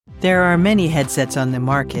There are many headsets on the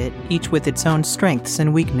market, each with its own strengths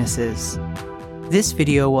and weaknesses. This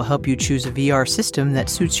video will help you choose a VR system that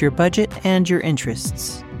suits your budget and your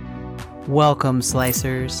interests. Welcome,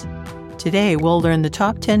 Slicers! Today we'll learn the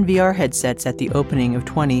top 10 VR headsets at the opening of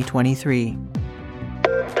 2023.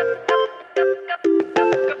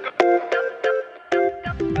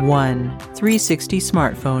 One, 360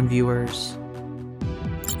 smartphone viewers.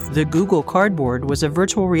 The Google Cardboard was a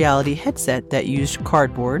virtual reality headset that used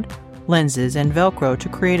cardboard, lenses, and Velcro to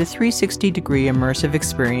create a 360-degree immersive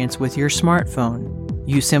experience with your smartphone.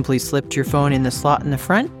 You simply slipped your phone in the slot in the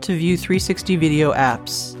front to view 360 video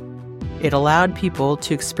apps. It allowed people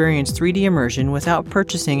to experience 3D immersion without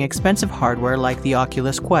purchasing expensive hardware like the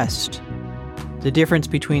Oculus Quest. The difference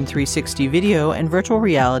between 360 video and virtual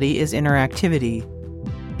reality is interactivity.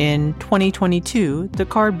 In 2022, the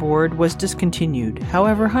Cardboard was discontinued.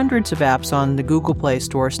 However, hundreds of apps on the Google Play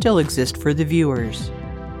Store still exist for the viewers.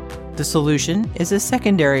 The solution is a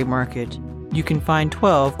secondary market. You can find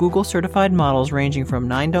 12 Google-certified models ranging from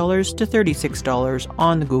 $9 to $36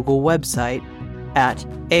 on the Google website at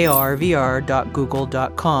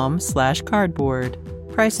arvr.google.com/cardboard.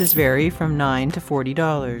 Prices vary from $9 to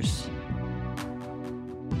 $40.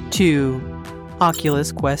 2.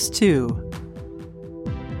 Oculus Quest 2.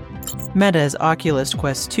 Meta's Oculus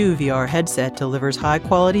Quest 2 VR headset delivers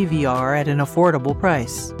high-quality VR at an affordable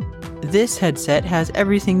price. This headset has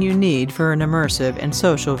everything you need for an immersive and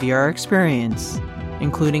social VR experience,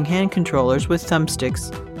 including hand controllers with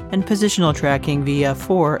thumbsticks and positional tracking via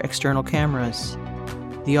 4 external cameras.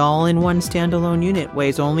 The all-in-one standalone unit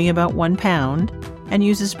weighs only about 1 pound and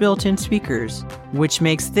uses built-in speakers, which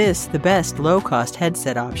makes this the best low-cost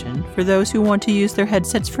headset option for those who want to use their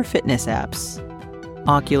headsets for fitness apps.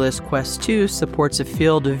 Oculus Quest 2 supports a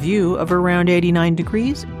field of view of around 89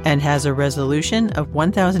 degrees and has a resolution of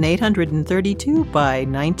 1832 by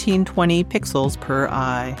 1920 pixels per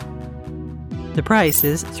eye. The price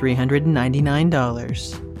is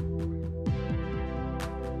 $399.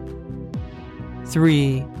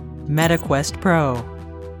 3. MetaQuest Pro.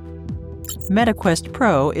 MetaQuest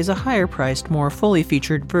Pro is a higher-priced, more fully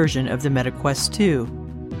featured version of the MetaQuest 2.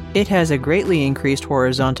 It has a greatly increased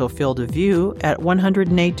horizontal field of view at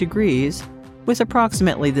 108 degrees, with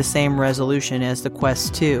approximately the same resolution as the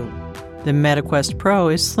Quest 2. The MetaQuest Pro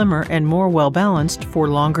is slimmer and more well-balanced for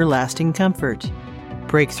longer-lasting comfort.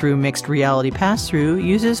 Breakthrough Mixed Reality Pass-Through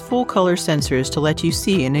uses full-color sensors to let you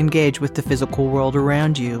see and engage with the physical world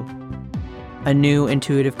around you. A new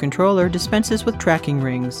intuitive controller dispenses with tracking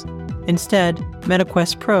rings. Instead,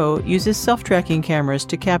 MetaQuest Pro uses self-tracking cameras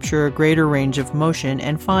to capture a greater range of motion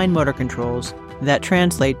and fine motor controls that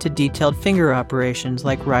translate to detailed finger operations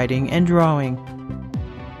like writing and drawing.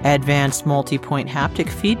 Advanced multi-point haptic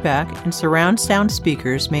feedback and surround sound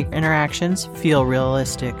speakers make interactions feel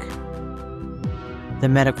realistic. The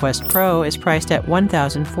MetaQuest Pro is priced at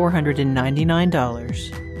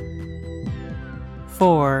 $1,499.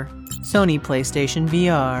 4. Sony PlayStation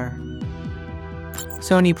VR.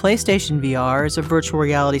 Sony PlayStation VR is a virtual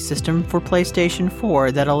reality system for PlayStation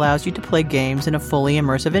 4 that allows you to play games in a fully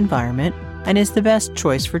immersive environment and is the best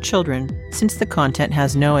choice for children since the content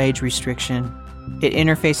has no age restriction. It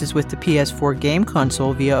interfaces with the PS4 game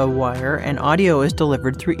console via a wire and audio is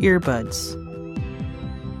delivered through earbuds.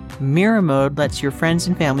 Mirror Mode lets your friends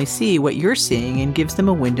and family see what you're seeing and gives them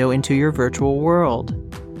a window into your virtual world.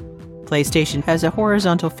 PlayStation has a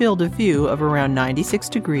horizontal field of view of around 96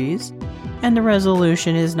 degrees, and the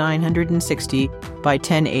resolution is 960 by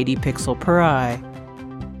 1080 pixel per eye.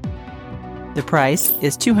 The price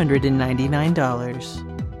is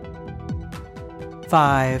 $299.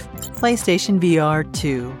 5. PlayStation VR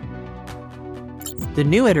 2. The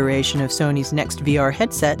new iteration of Sony's next VR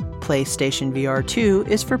headset, PlayStation VR 2,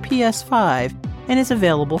 is for PS5 and is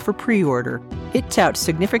available for pre-order. It touts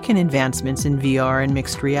significant advancements in VR and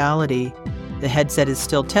mixed reality. The headset is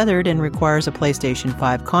still tethered and requires a PlayStation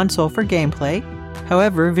 5 console for gameplay.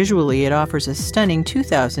 However, visually it offers a stunning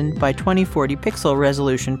 2000 by 2040 pixel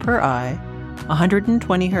resolution per eye,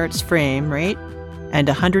 120 Hz frame rate, and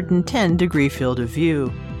 110 degree field of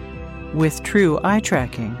view. With true eye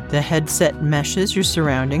tracking, the headset meshes your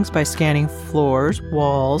surroundings by scanning floors,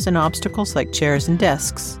 walls, and obstacles like chairs and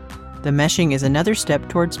desks. The meshing is another step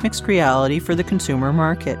towards mixed reality for the consumer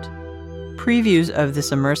market. Previews of this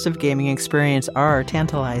immersive gaming experience are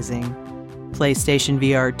tantalizing. PlayStation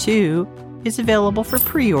VR 2 is available for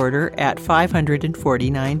pre-order at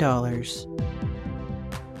 $549.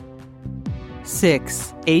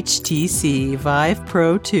 6. HTC Vive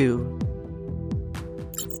Pro 2.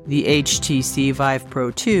 The HTC Vive Pro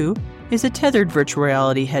 2 is a tethered virtual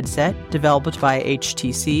reality headset developed by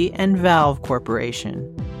HTC and Valve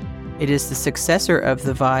Corporation. It is the successor of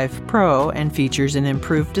the Vive Pro and features an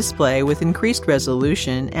improved display with increased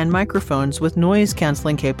resolution and microphones with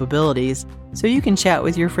noise-canceling capabilities, so you can chat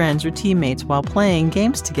with your friends or teammates while playing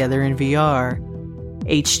games together in VR.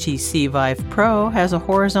 HTC Vive Pro has a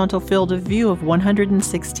horizontal field of view of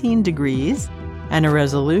 116 degrees and a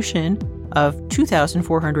resolution of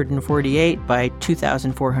 2448 by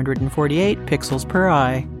 2448 pixels per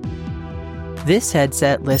eye. This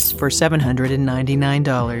headset lists for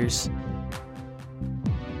 $799.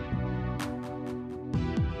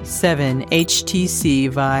 7. HTC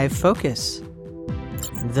Vive Focus.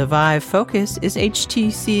 The Vive Focus is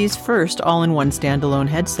HTC's first all-in-one standalone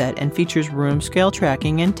headset and features room-scale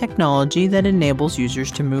tracking and technology that enables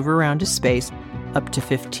users to move around a space up to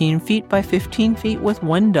 15 feet by 15 feet with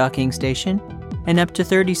one docking station and up to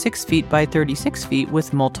 36 feet by 36 feet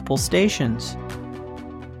with multiple stations.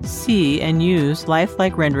 See and use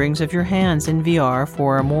lifelike renderings of your hands in VR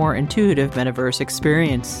for a more intuitive metaverse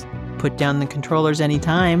experience. Put down the controllers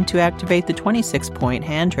anytime to activate the 26-point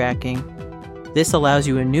hand tracking. This allows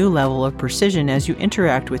you a new level of precision as you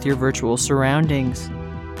interact with your virtual surroundings.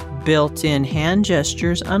 Built-in hand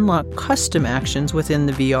gestures unlock custom actions within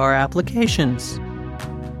the VR applications.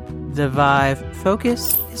 The Vive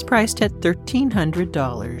Focus is priced at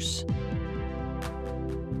 $1,300.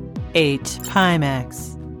 8.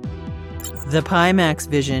 Pimax. The Pimax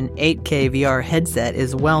Vision 8K VR headset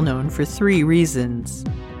is well known for 3 reasons: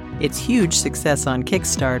 its huge success on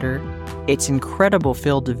Kickstarter, its incredible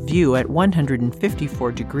field of view at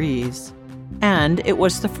 154 degrees, and it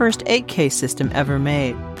was the first 8K system ever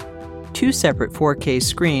made. 2 separate 4K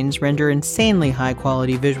screens render insanely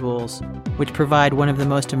high-quality visuals, which provide one of the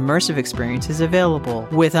most immersive experiences available,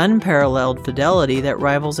 with unparalleled fidelity that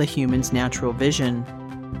rivals a human's natural vision.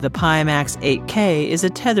 The Pimax 8K is a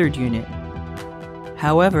tethered unit.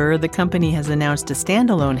 However, the company has announced a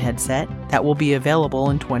standalone headset that will be available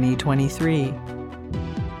in 2023.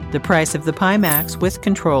 The price of the Pimax with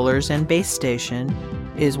controllers and base station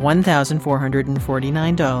is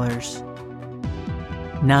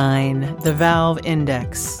 $1,449. 9. The Valve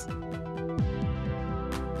Index.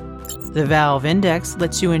 The Valve Index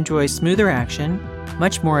lets you enjoy smoother action,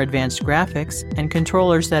 much more advanced graphics, and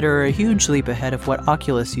controllers that are a huge leap ahead of what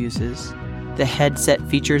Oculus uses. The headset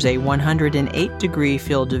features a 108-degree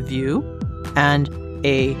field of view and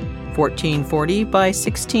a 1440 by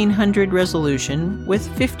 1600 resolution with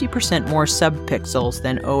 50% more subpixels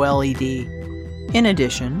than OLED. In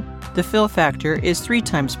addition, the fill factor is 3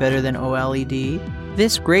 times better than OLED.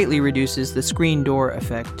 This greatly reduces the screen door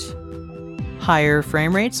effect. Higher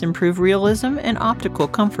frame rates improve realism and optical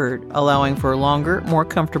comfort, allowing for longer, more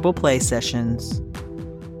comfortable play sessions.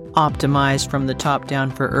 Optimized from the top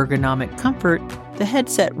down for ergonomic comfort, the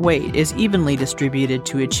headset weight is evenly distributed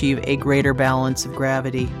to achieve a greater balance of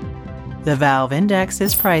gravity. The Valve Index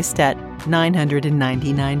is priced at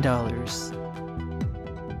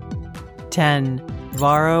 $999. 10.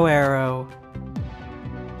 Varo Aero.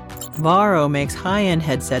 Varo makes high-end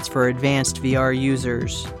headsets for advanced VR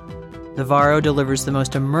users. The Varo delivers the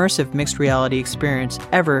most immersive mixed reality experience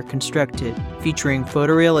ever constructed, featuring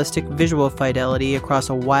photorealistic visual fidelity across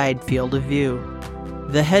a wide field of view.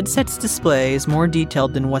 The headset's display is more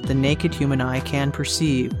detailed than what the naked human eye can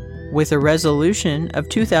perceive, with a resolution of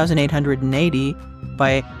 2880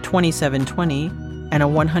 by 2720 and a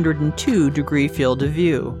 102-degree field of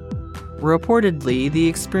view. Reportedly, the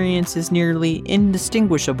experience is nearly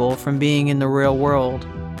indistinguishable from being in the real world.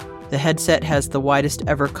 The headset has the widest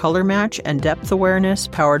ever color match and depth awareness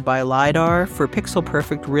powered by LiDAR for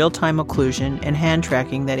pixel-perfect real-time occlusion and hand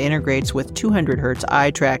tracking that integrates with 200 Hz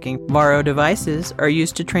eye tracking. Varo devices are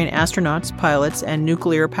used to train astronauts, pilots, and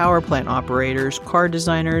nuclear power plant operators, car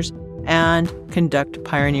designers, and conduct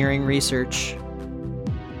pioneering research.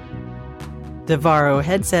 The Varo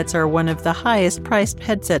headsets are one of the highest priced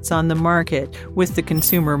headsets on the market, with the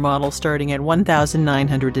consumer model starting at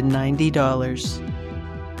 $1,990.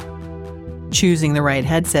 Choosing the right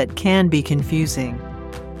headset can be confusing.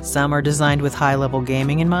 Some are designed with high-level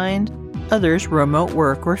gaming in mind, others remote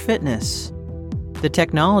work or fitness. The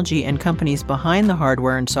technology and companies behind the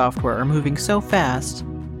hardware and software are moving so fast,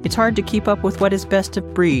 it's hard to keep up with what is best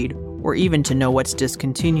of breed or even to know what's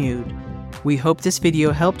discontinued. We hope this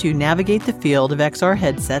video helped you navigate the field of XR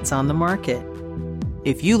headsets on the market.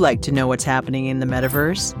 If you like to know what's happening in the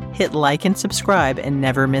metaverse, hit like and subscribe and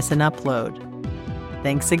never miss an upload.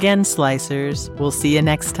 Thanks again, Slicers. We'll see you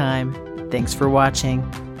next time. Thanks for watching.